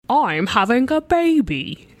I'm having a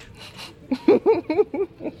baby.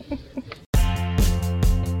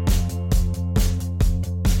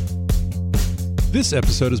 This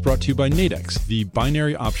episode is brought to you by Nadex, the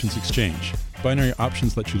binary options exchange. Binary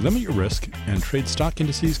options let you limit your risk and trade stock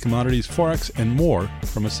indices, commodities, forex, and more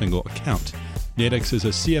from a single account. Nadex is a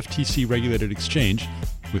CFTC-regulated exchange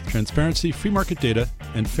with transparency, free market data,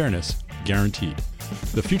 and fairness guaranteed.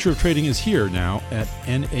 The future of trading is here now at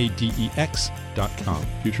nadex.com.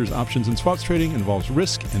 Futures, options, and swaps trading involves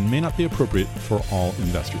risk and may not be appropriate for all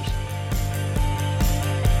investors.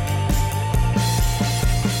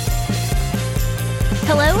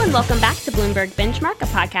 Hello and welcome back to Bloomberg Benchmark, a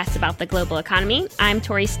podcast about the global economy. I'm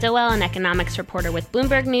Tori Stillwell, an economics reporter with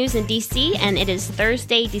Bloomberg News in D.C., and it is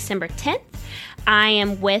Thursday, December 10th. I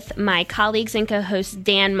am with my colleagues and co-host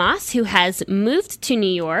Dan Moss, who has moved to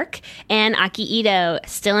New York, and Aki Ito,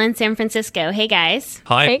 still in San Francisco. Hey, guys.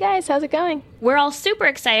 Hi. Hey, guys. How's it going? We're all super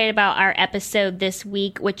excited about our episode this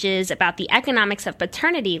week, which is about the economics of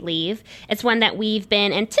paternity leave. It's one that we've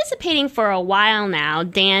been anticipating for a while now.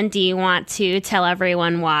 Dan, do you want to tell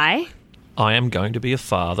everyone why? I am going to be a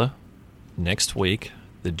father next week.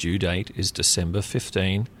 The due date is December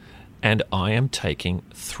 15, and I am taking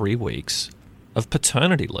 3 weeks of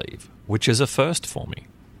paternity leave, which is a first for me.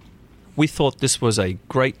 We thought this was a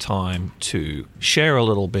great time to share a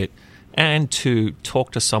little bit and to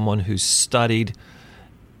talk to someone who's studied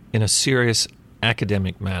in a serious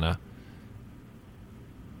academic manner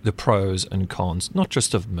the pros and cons, not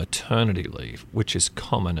just of maternity leave, which is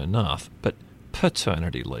common enough, but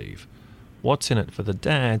paternity leave. What's in it for the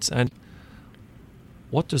dads, and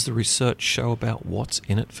what does the research show about what's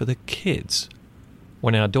in it for the kids?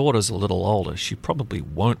 When our daughter's a little older, she probably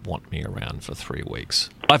won't want me around for 3 weeks.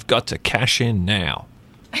 I've got to cash in now.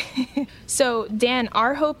 So, Dan,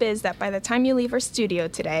 our hope is that by the time you leave our studio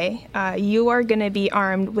today, you are going to be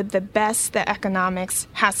armed with the best that economics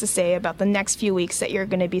has to say about the next few weeks that you're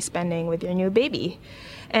going to be spending with your new baby.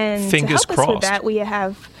 And Fingers to help crossed. us with that, we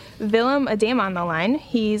have Willem Adema on the line.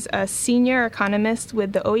 He's a senior economist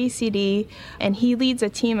with the OECD, and he leads a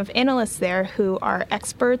team of analysts there who are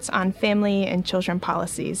experts on family and children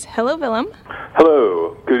policies. Hello, Willem.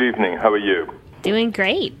 Hello. Good evening. How are you? Doing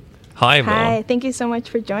great. Hi, Willem. Hi. Thank you so much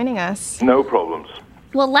for joining us. No problems.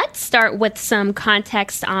 Well, let's start with some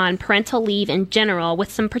context on parental leave in general,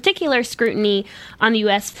 with some particular scrutiny on the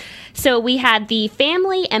U.S. So we had the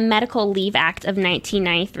Family and Medical Leave Act of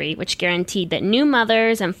 1993, which guaranteed that new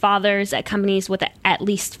mothers and fathers at companies with at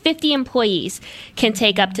least 50 employees can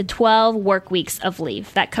take up to 12 work weeks of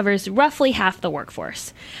leave. That covers roughly half the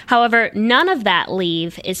workforce. However, none of that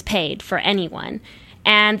leave is paid for anyone.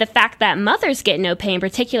 And the fact that mothers get no pay in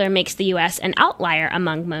particular makes the U.S. an outlier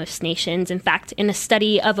among most nations. In fact, in a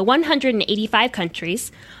study of 185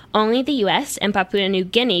 countries, only the U.S. and Papua New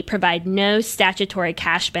Guinea provide no statutory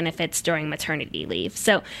cash benefits during maternity leave.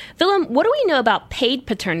 So, Willem, what do we know about paid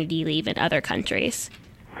paternity leave in other countries?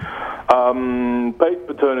 Paid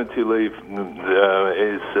paternity leave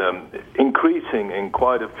is increasing in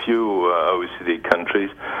quite a few OECD countries,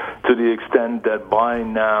 to the extent that by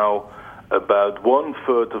now about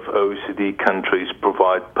 1/3 of OECD countries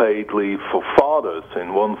provide paid leave for fathers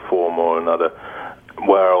in one form or another,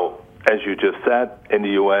 while, as you just said, in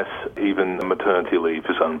the US, even maternity leave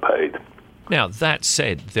is unpaid. Now, that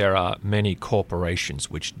said, there are many corporations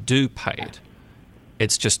which do pay it.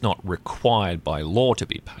 It's just not required by law to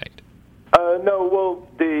be paid. No, well,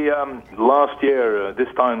 this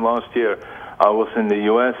time last year, I was in the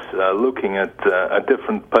U.S. Looking at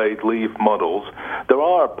different paid leave models. There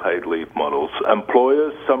are paid leave models.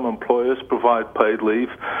 Some employers provide paid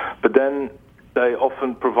leave, but then they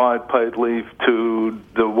often provide paid leave to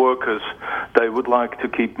the workers they would like to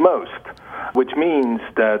keep most, which means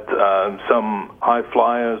that some high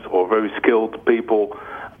flyers or very skilled people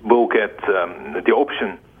will get the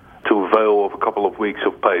option to avail of a couple of weeks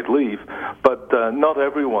of paid leave, but not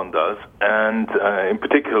everyone does, and in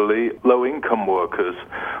particularly low-income workers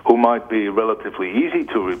who might be relatively easy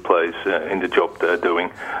to replace in the job they're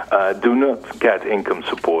doing do not get income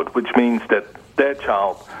support, which means that their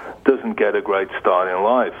child doesn't get a great start in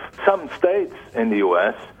life. Some states in the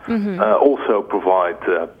U.S. Also provide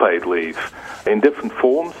paid leave in different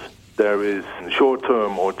forms. There is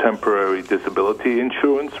short-term or temporary disability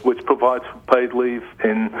insurance, which provides paid leave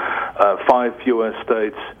in 5 U.S.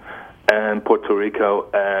 states, and Puerto Rico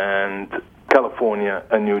and California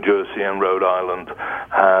and New Jersey and Rhode Island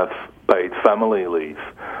have paid family leave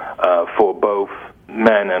for both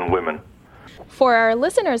men and women. For our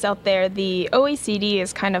listeners out there, the OECD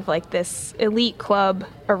is kind of like this elite club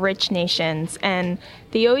of rich nations, and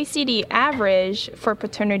The OECD average for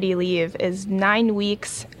paternity leave is 9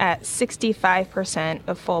 weeks at 65%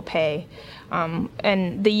 of full pay.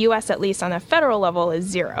 And the U.S., at least on a federal level, is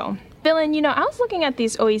 0. Willem, I was looking at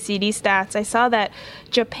these OECD stats. I saw that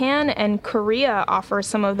Japan and Korea offer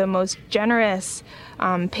some of the most generous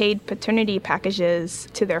paid paternity packages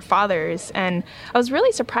to their fathers. And I was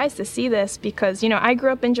really surprised to see this because, I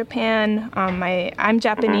grew up in Japan. I'm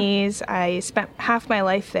Japanese. I spent half my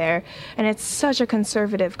life there. And it's such a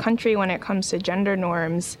conservative country when it comes to gender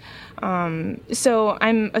norms. So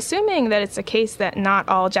I'm assuming that it's a case that not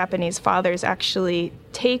all Japanese fathers actually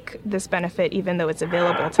take this benefit, even though it's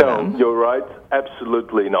available to them. No, you're right.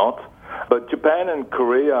 Absolutely not. But Japan and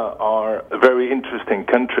Korea are very interesting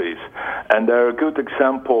countries, and they're a good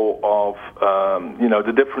example of,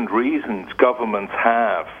 the different reasons governments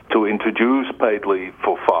have to introduce paid leave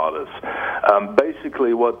for fathers.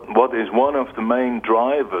 Basically, what is one of the main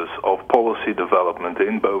drivers of policy development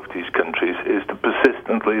in both these countries is the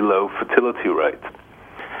persistently low fertility rate.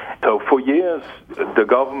 So for years, the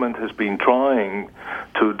government has been trying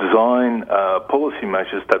to design policy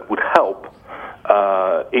measures that would help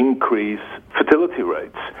increase fertility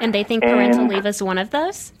rates. And they think parental leave is one of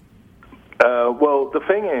those? Well, the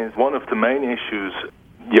thing is, one of the main issues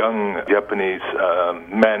young Japanese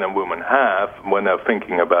men and women have when they're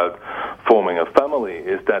thinking about forming a family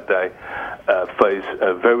is that they face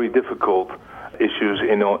very difficult issues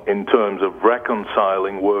in terms of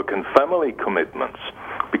reconciling work and family commitments.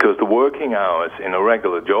 Because the working hours in a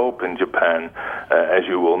regular job in Japan, as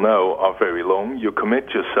you will know, are very long. You commit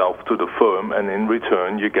yourself to the firm, and in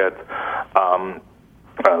return you get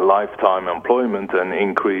lifetime employment and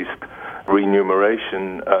increased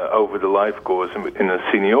remuneration over the life course in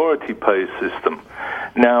a seniority pay system.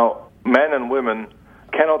 Now, men and women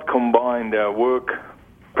cannot combine their work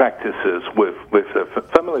practices with their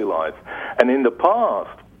family life. And in the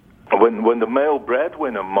past, when the male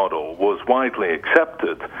breadwinner model was widely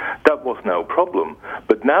accepted, that was no problem.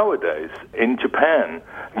 But nowadays, in Japan,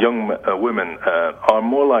 young women are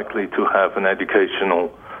more likely to have an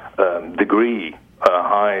educational degree, a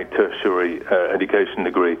high tertiary education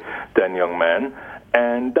degree, than young men.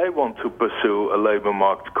 And they want to pursue a labor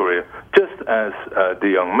market career just as the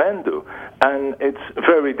young men do. And it's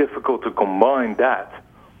very difficult to combine that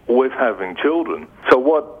with having children. So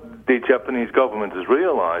what the Japanese government has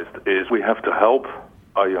realized is we have to help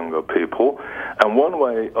our younger people, and one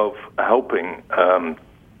way of helping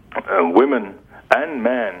women and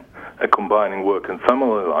men combining work and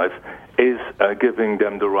family life is giving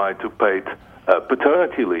them the right to paid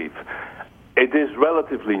paternity leave. It is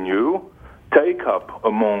relatively new. Take-up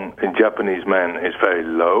among Japanese men is very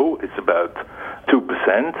low. It's about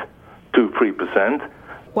 2%, 2-3%.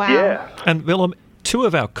 Wow. Yeah. And Willem, two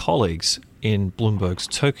of our colleagues in Bloomberg's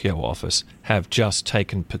Tokyo office have just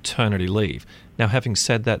taken paternity leave. Now, having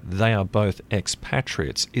said that, they are both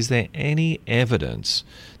expatriates. Is there any evidence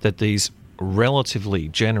that these relatively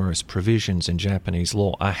generous provisions in Japanese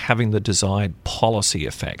law are having the desired policy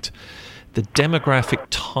effect? The demographic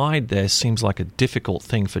tide there seems like a difficult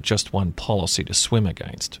thing for just one policy to swim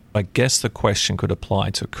against. I guess the question could apply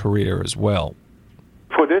to Korea as well.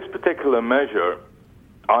 For this particular measure,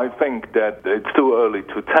 I think that it's too early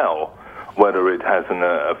to tell whether it has an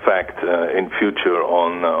effect in future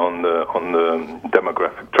on the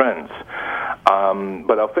demographic trends.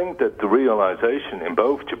 But I think that the realization in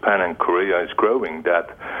both Japan and Korea is growing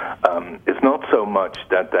that it's not so much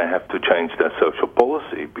that they have to change their social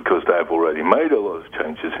policy, because they have already made a lot of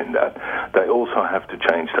changes in that. They also have to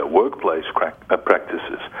change their workplace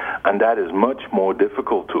practices, and that is much more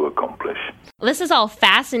difficult to accomplish. This is all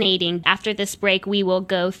fascinating. After this break, we will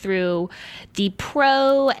go through the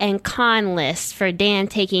pro and con list for Dan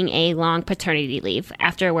taking a long paternity leave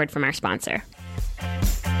after a word from our sponsor.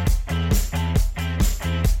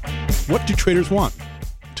 What do traders want?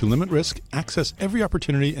 To limit risk, access every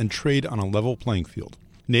opportunity, and trade on a level playing field.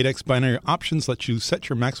 Nadex binary options let you set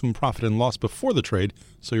your maximum profit and loss before the trade,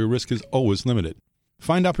 so your risk is always limited.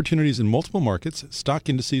 Find opportunities in multiple markets, stock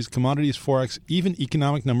indices, commodities, forex, even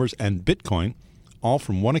economic numbers, and Bitcoin, all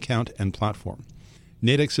from one account and platform.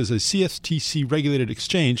 Nadex is a CFTC-regulated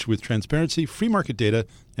exchange with transparency, free market data,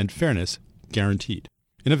 and fairness guaranteed.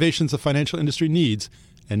 Innovations the financial industry needs,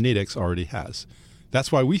 and Nadex already has.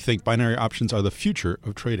 That's why we think binary options are the future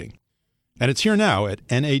of trading. And it's here now at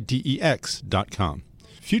nadex.com.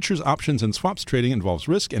 Futures, options, and swaps trading involves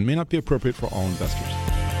risk and may not be appropriate for all investors.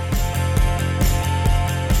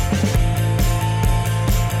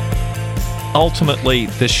 Ultimately,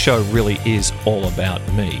 this show really is all about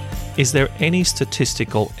me. Is there any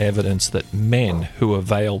statistical evidence that men who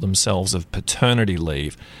avail themselves of paternity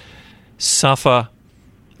leave suffer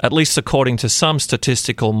at least according to some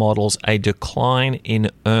statistical models, a decline in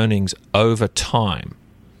earnings over time?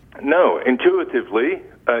 No, intuitively,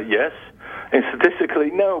 yes. And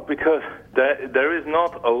statistically, no, because there is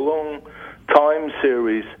not a long time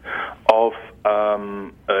series of,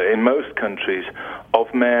 in most countries,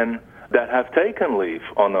 of men that have taken leave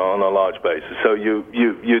on a large basis. So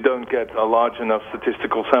you don't get a large enough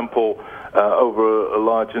statistical sample over a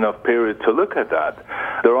large enough period to look at that.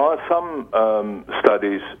 There are some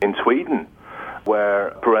studies in Sweden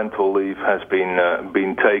where parental leave has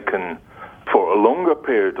been taken for a longer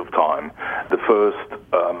period of time. The first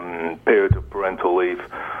period of parental leave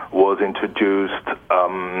was introduced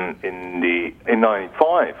in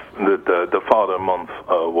 95. The Father Month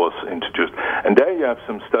was introduced, and there you have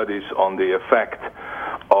some studies on the effect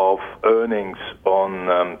of earnings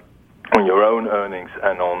on your own earnings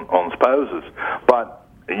and on spouses. But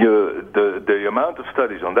the amount of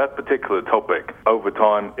studies on that particular topic over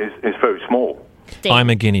time is very small. I'm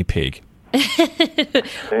a guinea pig.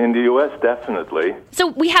 In the U.S., definitely. So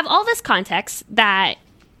we have all this context that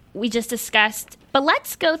we just discussed, but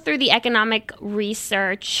let's go through the economic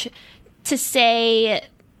research to say,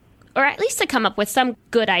 or at least to come up with some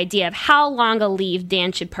good idea of how long a leave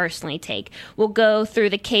Dan should personally take. We'll go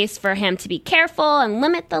through the case for him to be careful and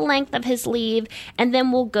limit the length of his leave, and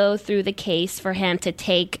then we'll go through the case for him to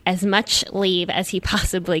take as much leave as he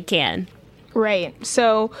possibly can. Right.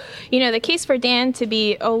 So, the case for Dan to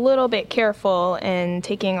be a little bit careful in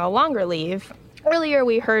taking a longer leave. Earlier,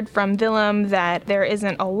 we heard from Willem that there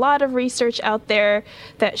isn't a lot of research out there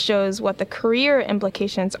that shows what the career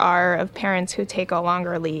implications are of parents who take a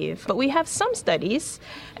longer leave. But we have some studies,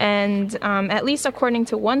 and at least according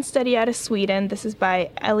to one study out of Sweden, this is by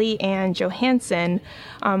Ellie Ann Johansson,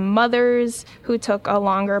 mothers who took a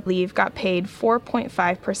longer leave got paid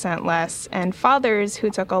 4.5% less, and fathers who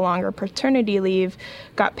took a longer paternity leave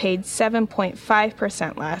got paid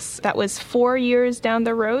 7.5% less. That was 4 years down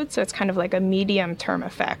the road, so it's kind of like a medium-term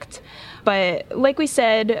effect. But like we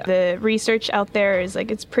said, the research out there is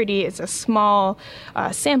it's a small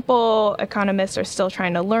sample. Economists are still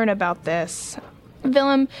trying to learn about this.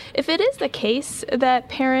 Willem, if it is the case that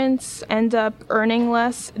parents end up earning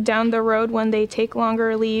less down the road when they take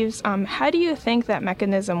longer leaves, how do you think that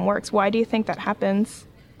mechanism works? Why do you think that happens?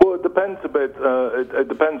 Well, it depends a bit. It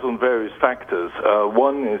depends on various factors.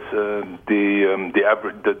 One is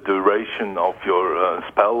the duration of your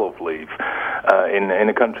spell of leave. In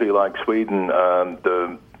a country like Sweden,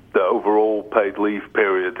 the overall paid leave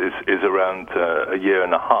period is around a year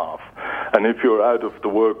and a half. And if you're out of the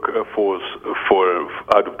workforce,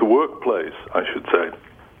 out of the workplace, I should say,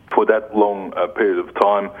 for that long period of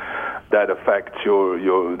time, that affects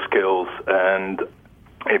your skills. And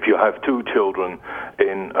if you have two children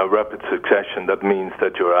in a rapid succession, that means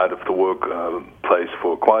that you're out of the workplace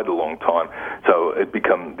for quite a long time. So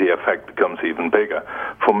the effect becomes even bigger.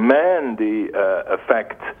 For men, the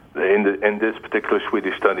effect in this particular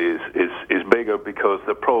Swedish study is bigger because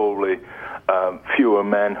there are probably fewer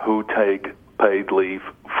men who take paid leave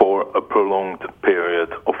for a prolonged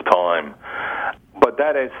period of time. But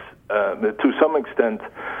that is, to some extent,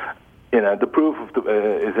 the proof of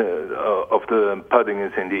the pudding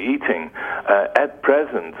is in the eating. At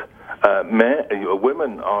present,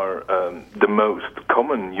 women are the most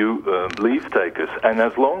common leave takers, and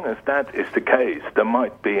as long as that is the case, there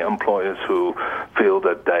might be employers who feel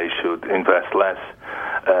that they should invest less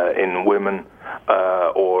in women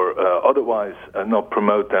or otherwise not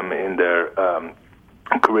promote them in their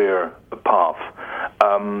career path.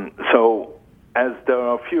 So, as there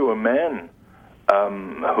are fewer men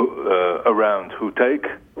around who take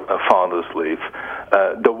a father's leave,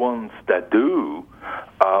 the ones that do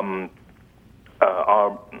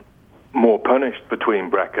are more punished, between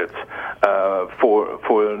brackets, for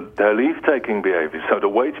their leave-taking behavior. So the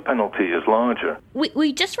wage penalty is larger.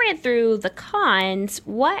 We just ran through the cons.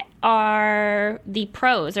 What are the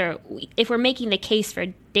pros? Or if we're making the case for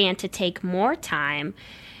Dan to take more time,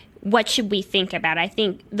 what should we think about? I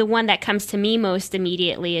think the one that comes to me most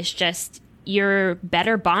immediately is just you're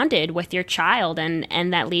better bonded with your child,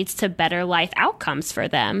 and that leads to better life outcomes for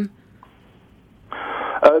them.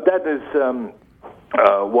 That is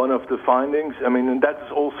one of the findings. I mean, and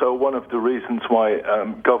that's also one of the reasons why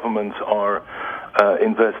governments are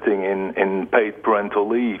investing in paid parental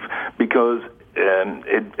leave, because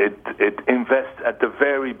it invests at the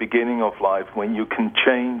very beginning of life when you can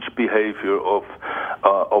change behavior of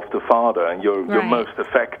the father, and you're most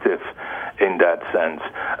effective in that sense.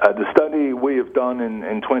 The study we have done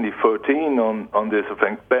in 2013 on this, I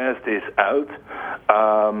think, bears this out,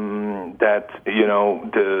 that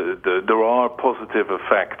there are positive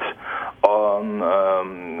effects on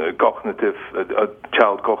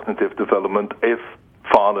child cognitive development if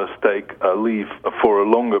fathers take a leave for a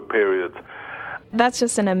longer period. That's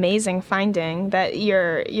just an amazing finding, that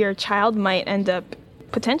your child might end up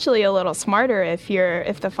potentially a little smarter if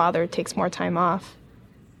the father takes more time off.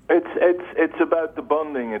 It's about the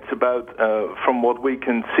bonding. It's about, from what we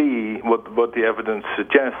can see, what the evidence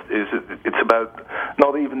suggests is it's about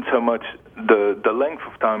not even so much the length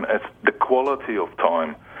of time as the quality of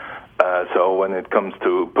time. So when it comes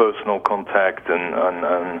to personal contact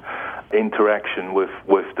and interaction with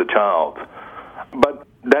the child. But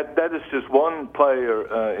that is just one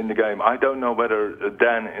player in the game. I don't know whether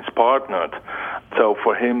Dan is partnered. So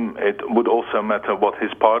for him, it would also matter what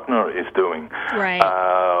his partner is doing. Right.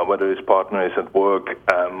 Whether his partner is at work,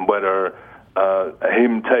 whether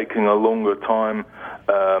him taking a longer time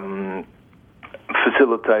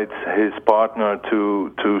facilitates his partner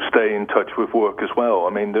to stay in touch with work as well. I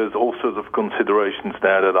mean, there's all sorts of considerations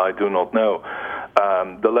there that I do not know.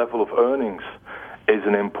 The level of earnings is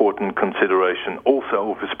an important consideration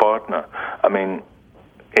also of his partner. I mean,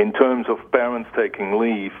 in terms of parents taking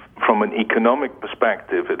leave, from an economic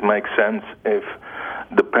perspective, it makes sense if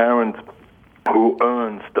the parent who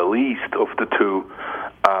earns the least of the two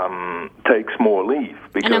takes more leave.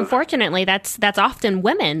 And unfortunately, that's often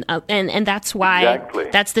women, and that's why Exactly.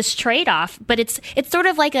 That's this trade-off. But it's sort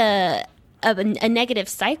of like a negative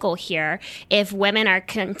cycle here. If women are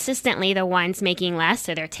consistently the ones making less,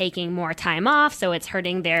 so they're taking more time off, so it's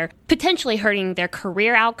potentially hurting their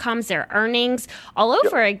career outcomes, their earnings, all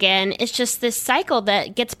over again. It's just this cycle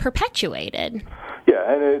that gets perpetuated.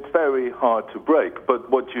 Yeah, and it's very hard to break. But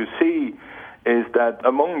what you see is that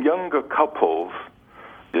among younger couples,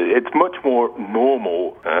 it's much more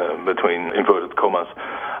normal, between inverted commas,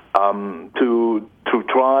 to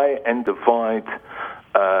try and divide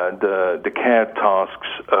the care tasks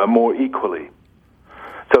more equally.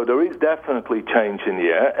 So there is definitely change in the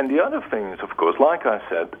air. And the other thing is, of course, like I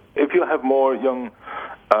said, if you have more young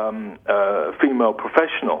female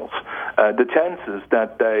professionals, the chances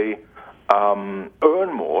that they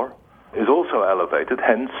earn more is also elevated.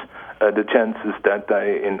 Hence, the chances that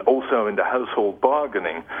they, also in the household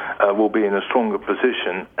bargaining, will be in a stronger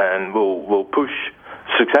position and will push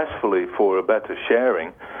successfully for a better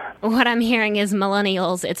sharing. What I'm hearing is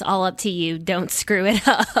millennials, it's all up to you. Don't screw it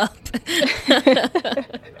up.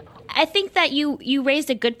 I think that you raised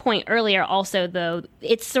a good point earlier also, though.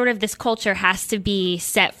 It's sort of this culture has to be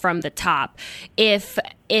set from the top. If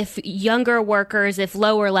younger workers, if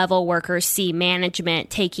lower level workers see management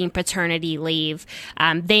taking paternity leave,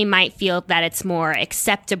 they might feel that it's more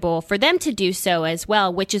acceptable for them to do so as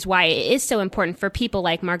well, which is why it is so important for people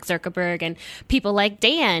like Mark Zuckerberg and people like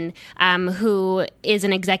Dan, who is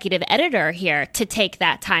an executive editor here, to take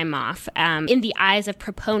that time off in the eyes of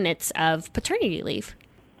proponents of paternity leave.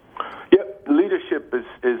 Leadership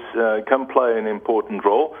can play an important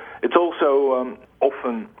role. It's also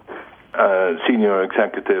often senior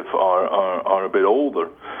executives are a bit older,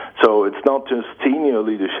 so it's not just senior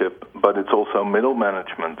leadership, but it's also middle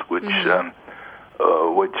management, which can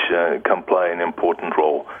play an important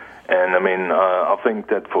role. And I mean, I think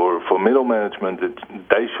that for middle management,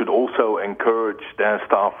 they should also encourage their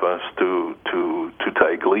staffers to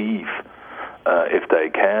take leave. If they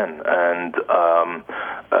can, and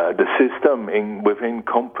the system within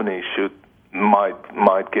companies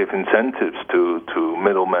might give incentives to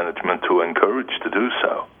middle management to encourage to do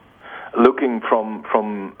so. Looking from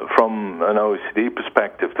an OECD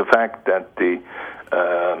perspective, the fact that the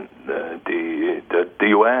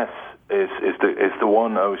US is the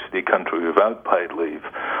one OECD country without paid leave,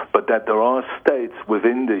 but that there are states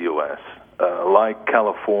within the US like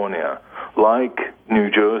California, like New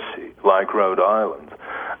Jersey, like Rhode Island,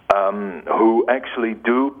 who actually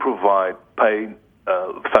do provide paid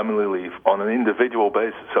family leave on an individual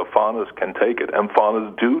basis, so fathers can take it, and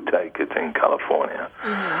fathers do take it in California,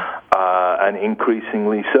 and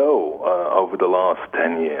increasingly so over the last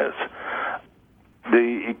 10 years.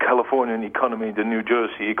 The Californian economy, the New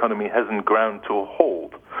Jersey economy, hasn't ground to a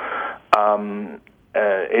halt.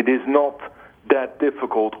 It is not that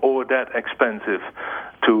difficult or that expensive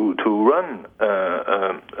to run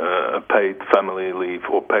a paid family leave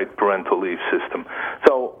or paid parental leave system.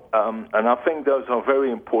 So, and I think those are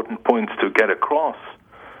very important points to get across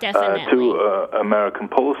to American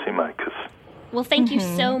policymakers. Well, thank you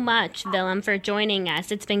so much, Willem, for joining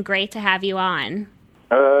us. It's been great to have you on.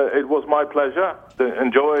 It was my pleasure.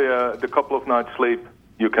 Enjoy the couple of nights' sleep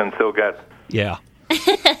you can still get. Yeah.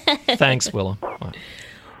 Thanks, Willem. Bye.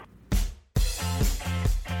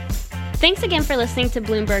 Thanks again for listening to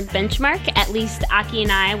Bloomberg Benchmark. At least Aki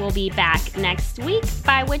and I will be back next week,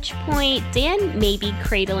 by which point Dan may be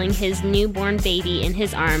cradling his newborn baby in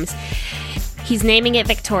his arms. He's naming it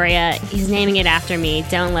Victoria. He's naming it after me.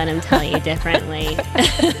 Don't let him tell you differently.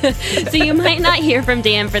 So you might not hear from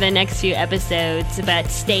Dan for the next few episodes, but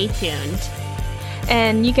stay tuned.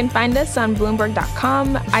 And you can find us on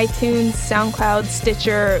Bloomberg.com, iTunes, SoundCloud,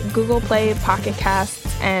 Stitcher, Google Play, Pocket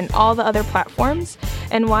Casts, and all the other platforms.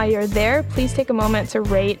 And while you're there, please take a moment to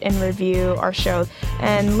rate and review our show.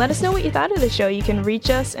 And let us know what you thought of the show. You can reach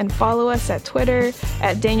us and follow us at Twitter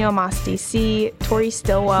at Daniel Moss DC, Tori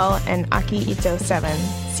Stillwell, and Aki Ito 7.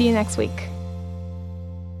 See you next week.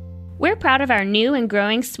 We're proud of our new and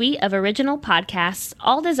growing suite of original podcasts,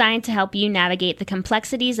 all designed to help you navigate the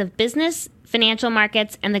complexities of business, financial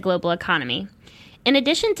markets, and the global economy. In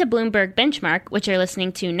addition to Bloomberg Benchmark, which you're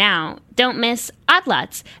listening to now, don't miss Odd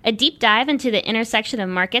Lots, a deep dive into the intersection of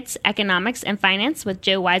markets, economics, and finance with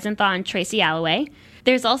Joe Weisenthal and Tracy Alloway.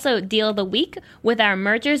 There's also Deal of the Week with our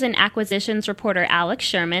mergers and acquisitions reporter Alex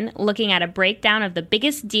Sherman, looking at a breakdown of the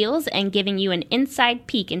biggest deals and giving you an inside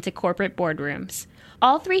peek into corporate boardrooms.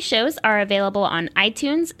 All three shows are available on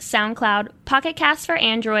iTunes, SoundCloud, Pocket Cast for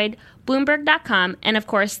Android, Bloomberg.com, and of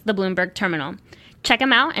course, the Bloomberg Terminal. Check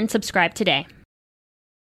them out and subscribe today.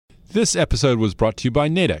 This episode was brought to you by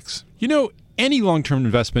Nadex. You know, any long-term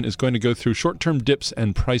investment is going to go through short-term dips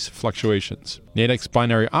and price fluctuations. Nadex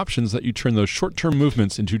binary options let you turn those short-term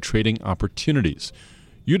movements into trading opportunities.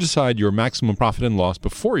 You decide your maximum profit and loss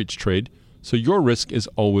before each trade, so your risk is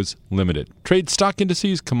always limited. Trade stock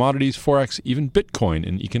indices, commodities, Forex, even Bitcoin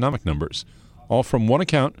in economic numbers, all from one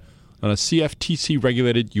account on a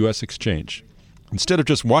CFTC-regulated U.S. exchange. Instead of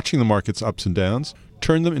just watching the market's ups and downs,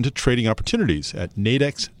 turn them into trading opportunities at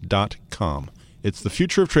nadex.com. It's the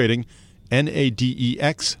future of trading,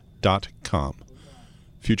 nadex.com.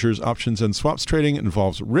 Futures, options, and swaps trading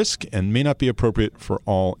involves risk and may not be appropriate for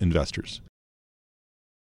all investors.